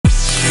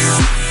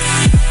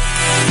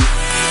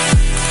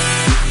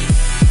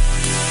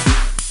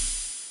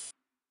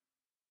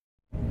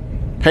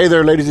Hey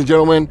there, ladies and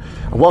gentlemen.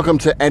 Welcome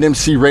to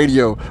NMC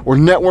Radio, where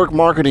network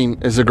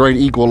marketing is a great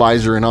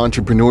equalizer in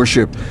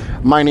entrepreneurship.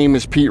 My name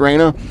is Pete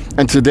Reyna,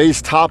 and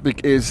today's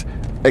topic is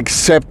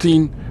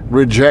accepting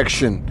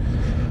rejection.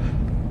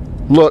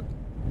 Look,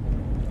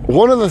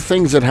 one of the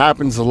things that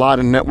happens a lot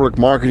in network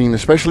marketing,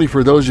 especially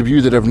for those of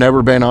you that have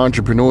never been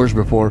entrepreneurs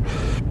before,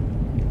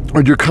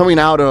 or you're coming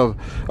out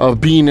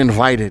of being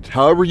invited,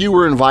 however you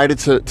were invited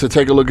to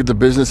take a look at the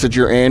business that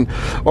you're in,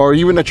 or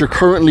even that you're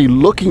currently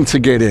looking to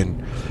get in.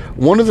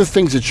 One of the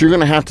things that you're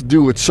going to have to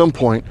do at some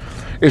point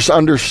is to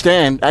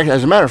understand,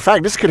 as a matter of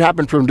fact, this could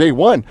happen from day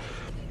one.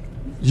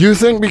 You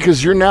think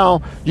because you now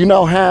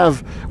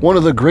have one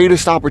of the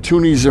greatest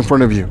opportunities in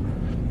front of you.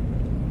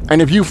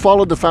 And if you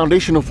followed the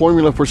foundational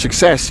formula for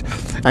success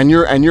and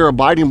you're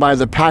abiding by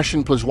the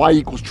passion plus Y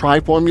equals try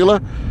formula,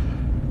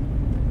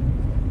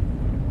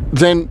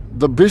 then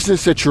the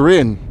business that you're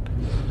in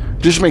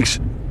just makes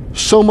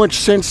so much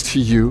sense to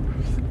you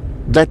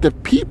that the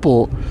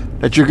people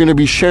that you're going to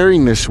be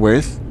sharing this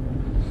with,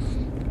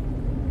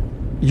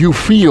 you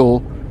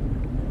feel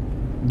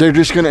they're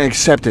just going to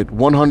accept it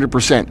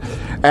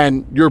 100%.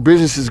 And your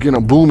business is going to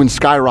boom and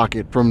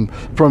skyrocket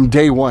from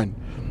day one.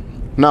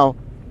 Now,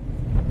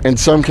 in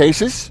some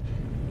cases,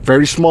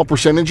 very small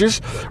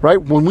percentages,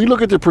 right? When we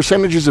look at the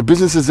percentages of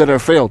businesses that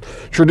have failed,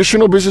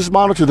 traditional business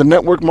model to the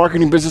network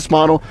marketing business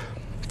model,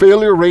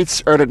 failure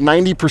rates are at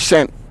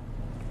 90%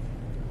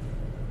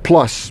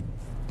 plus.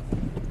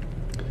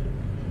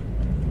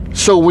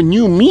 So when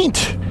you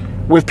meet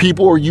with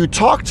people or you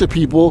talk to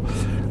people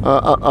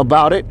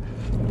about it,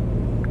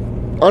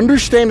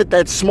 understand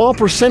that small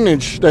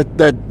percentage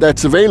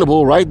that's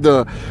available, right?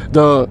 The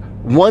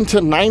 1 to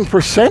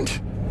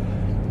 9%.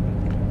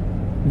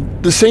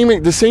 The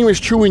same is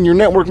true in your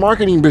network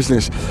marketing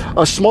business.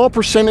 A small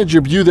percentage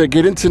of you that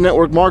get into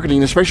network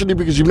marketing, especially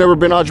because you've never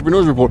been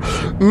entrepreneurs before,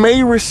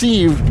 may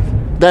receive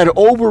that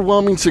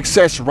overwhelming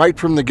success right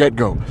from the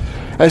get-go.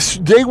 As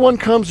day one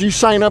comes, you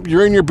sign up,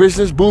 you're in your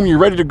business, boom, you're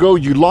ready to go,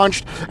 you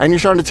launched, and you're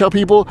starting to tell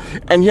people,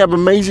 and you have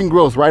amazing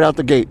growth right out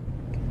the gate.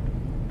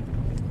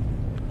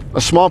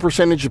 A small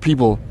percentage of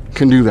people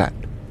can do that.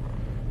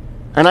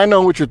 And I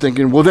know what you're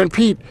thinking. Well then,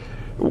 Pete,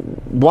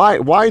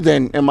 why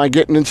then am I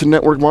getting into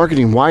network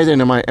marketing? Why then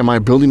am I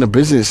building a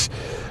business,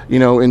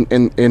 in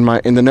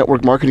the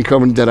network marketing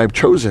company that I've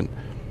chosen?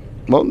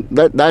 Well,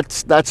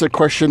 that's a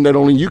question that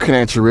only you can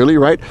answer, really,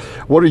 right?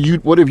 What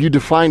have you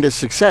defined as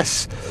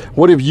success?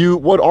 What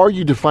are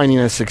you defining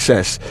as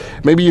success?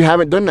 Maybe you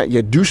haven't done that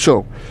yet. Do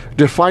so.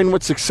 Define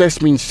what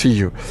success means to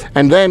you.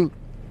 And then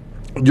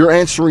you're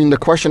answering the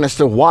question as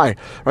to why,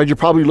 right? You're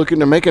probably looking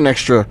to make an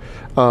extra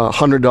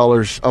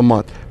 $100 a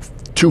month,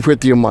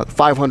 $250 a month,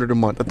 $500 a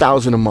month,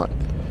 $1,000 a month.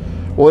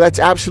 Well, that's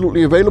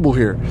absolutely available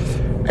here.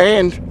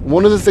 And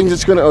one of the things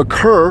that's going to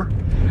occur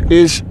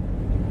is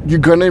you're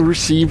going to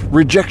receive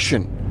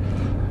rejection.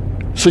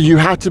 So you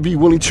have to be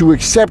willing to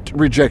accept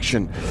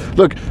rejection.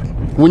 Look,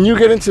 when you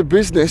get into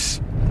business,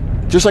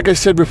 just like I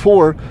said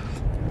before,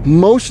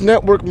 most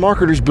network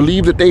marketers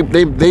believe that they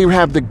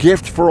have the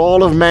gift for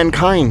all of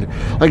mankind.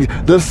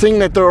 Like the thing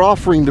that they're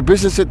offering, the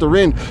business that they're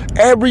in,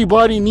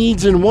 everybody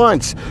needs and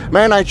wants.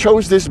 Man, I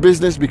chose this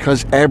business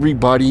because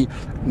everybody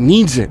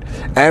needs it.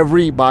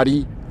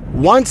 Everybody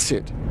wants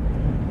it.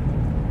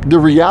 The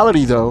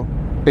reality, though,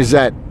 is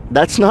that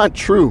that's not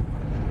true.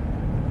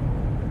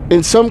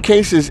 In some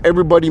cases,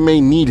 everybody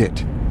may need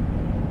it.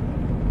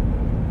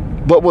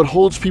 But what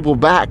holds people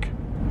back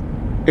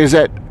is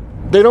that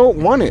they don't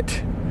want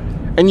it.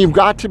 And you've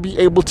got to be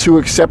able to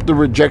accept the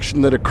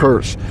rejection that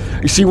occurs.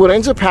 You see, what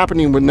ends up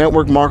happening with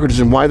network marketers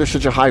and why there's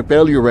such a high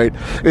failure rate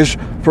is,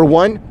 for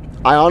one,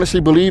 I honestly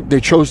believe they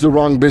chose the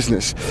wrong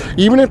business.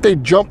 Even if they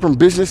jump from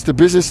business to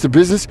business to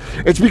business,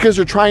 it's because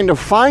they're trying to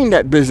find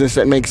that business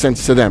that makes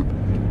sense to them.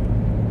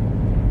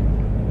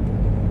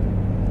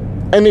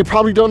 And they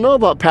probably don't know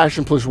about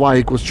passion plus Y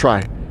equals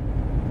try.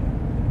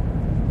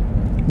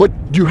 But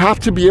you have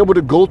to be able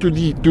to go through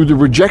the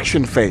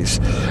rejection phase.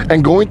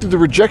 And going through the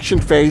rejection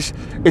phase,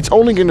 it's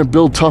only going to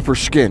build tougher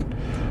skin.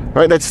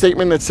 Right? That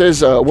statement that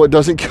says, what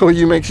doesn't kill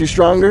you makes you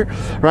stronger.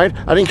 Right?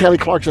 I think Kelly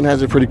Clarkson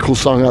has a pretty cool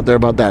song out there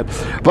about that.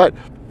 But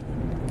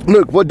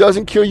look, what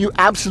doesn't kill you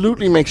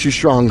absolutely makes you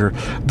stronger.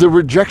 The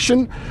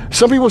rejection,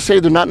 some people say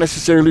they're not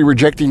necessarily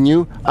rejecting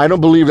you. I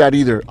don't believe that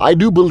either. I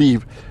do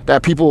believe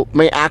that people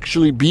may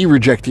actually be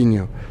rejecting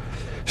you.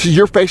 So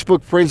your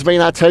Facebook friends may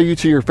not tell you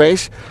to your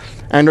face,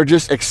 and they're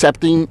just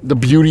accepting the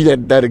beauty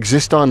that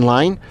exists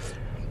online,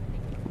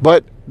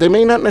 but they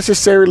may not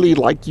necessarily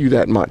like you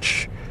that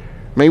much.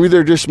 Maybe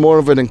they're just more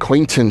of an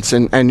acquaintance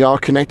and y'all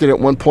connected at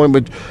one point,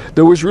 but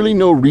there was really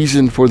no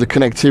reason for the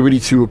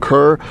connectivity to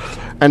occur.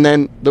 And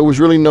then there was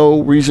really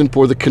no reason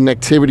for the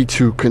connectivity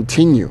to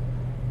continue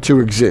to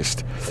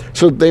exist.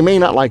 So they may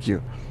not like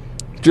you.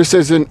 Just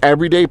as in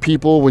everyday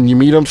people, when you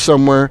meet them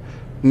somewhere,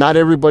 not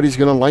everybody's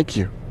going to like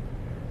you.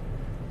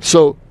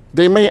 So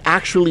they may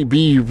actually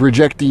be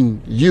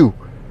rejecting you.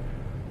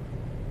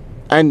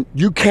 And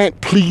you can't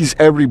please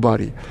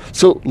everybody.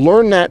 So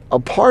learn that a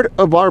part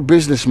of our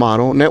business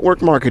model,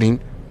 network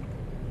marketing,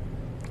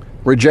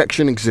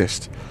 rejection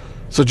exists.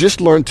 So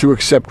just learn to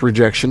accept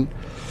rejection.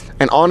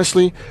 And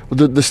honestly,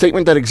 the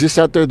statement that exists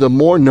out there, the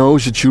more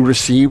no's that you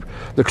receive,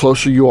 the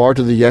closer you are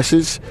to the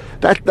yeses.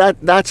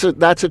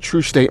 That's a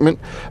true statement,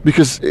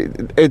 because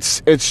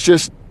it's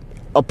just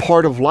a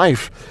part of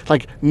life.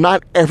 Like,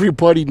 not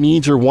everybody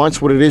needs or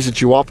wants what it is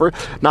that you offer.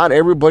 Not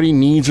everybody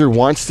needs or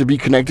wants to be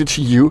connected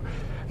to you.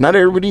 Not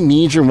everybody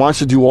needs or wants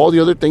to do all the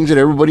other things that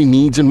everybody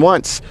needs and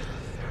wants.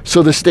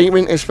 So the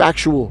statement is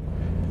factual.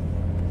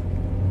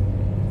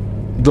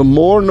 The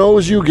more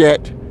no's you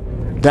get,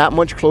 that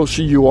much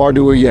closer you are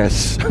to a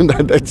yes.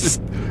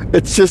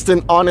 It's just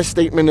an honest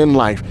statement in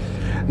life.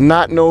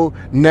 Not no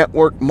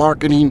network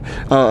marketing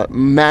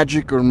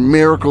magic or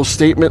miracle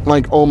statement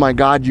like, oh my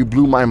God, you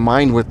blew my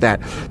mind with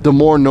that. The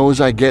more no's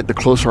I get, the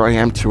closer I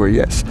am to a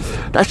yes.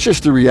 That's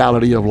just the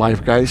reality of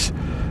life, guys.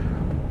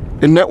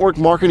 In network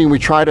marketing, we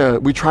try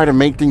to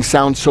make things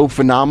sound so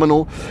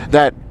phenomenal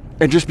that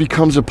it just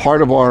becomes a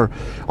part of our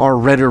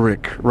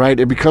rhetoric, right?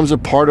 It becomes a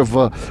part of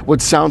what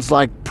sounds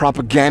like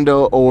propaganda,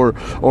 or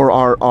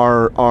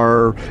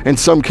our in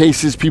some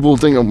cases, people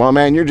think, oh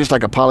man, you're just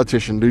like a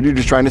politician, dude. You're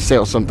just trying to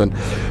sell something.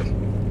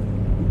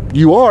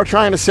 You are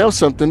trying to sell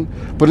something,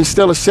 but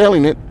instead of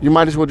selling it, you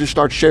might as well just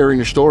start sharing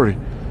your story.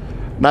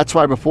 That's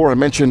why before I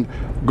mentioned,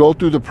 go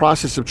through the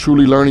process of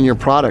truly learning your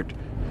product.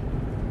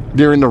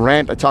 During the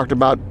rant, I talked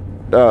about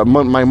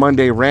my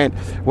Monday rant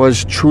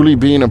was truly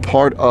being a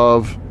part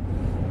of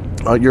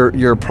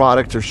your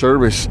product or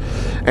service,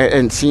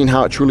 and seeing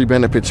how it truly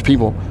benefits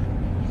people.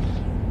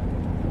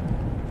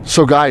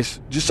 So guys,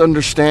 just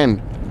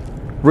understand,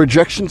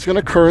 rejection's going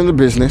to occur in the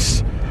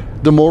business.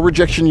 The more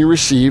rejection you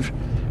receive,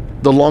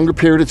 the longer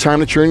period of time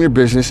that you're in your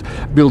business,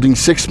 building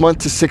 6 month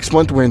to 6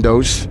 month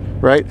windows,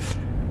 right?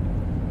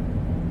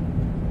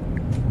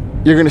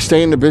 You're going to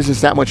stay in the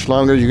business that much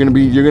longer.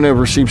 You're going to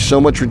receive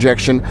so much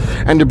rejection.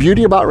 And the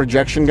beauty about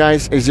rejection,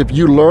 guys, is if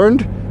you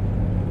learned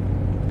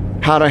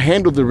how to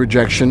handle the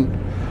rejection,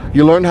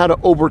 you learn how to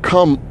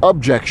overcome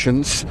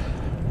objections,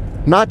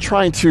 not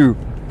trying to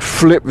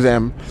flip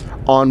them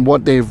on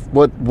what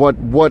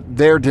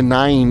they're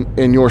denying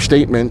in your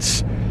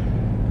statements,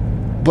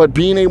 but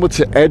being able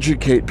to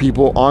educate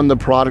people on the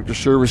product or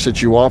service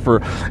that you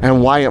offer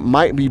and why it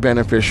might be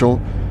beneficial,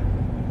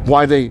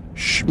 why they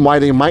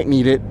might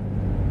need it,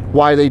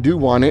 why they do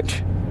want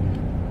it.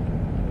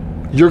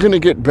 You're going to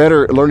get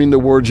better at learning the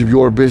words of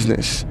your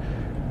business.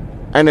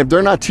 And if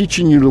they're not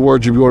teaching you the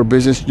words of your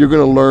business, you're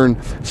going to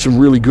learn some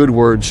really good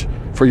words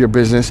for your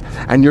business,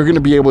 and you're going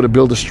to be able to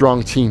build a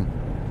strong team.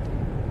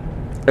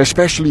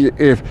 Especially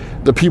if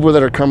the people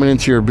that are coming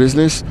into your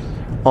business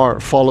are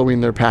following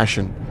their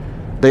passion.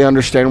 They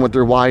understand what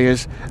their why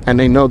is, and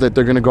they know that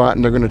they're going to go out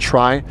and they're going to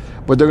try,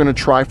 but they're going to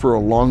try for a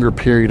longer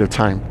period of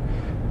time.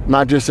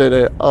 Not just that,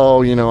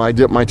 I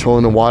dipped my toe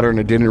in the water and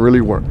it didn't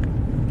really work.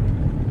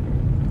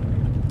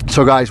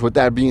 So guys, with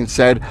that being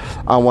said,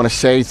 I want to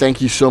say thank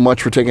you so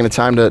much for taking the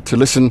time to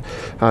listen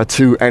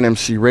to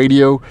NMC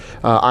Radio.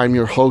 I'm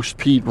your host,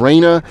 Pete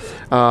Reyna.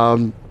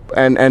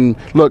 And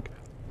look,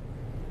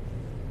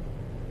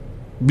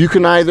 you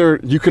can either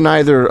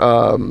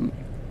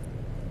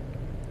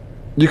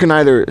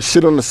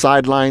sit on the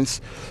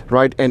sidelines,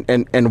 right,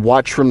 and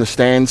watch from the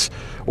stands,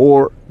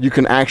 or you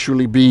can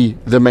actually be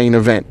the main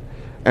event.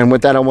 And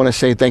with that, I want to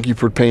say thank you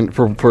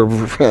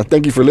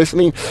thank you for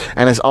listening.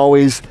 And as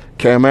always,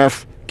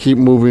 KMF, keep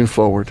moving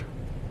forward.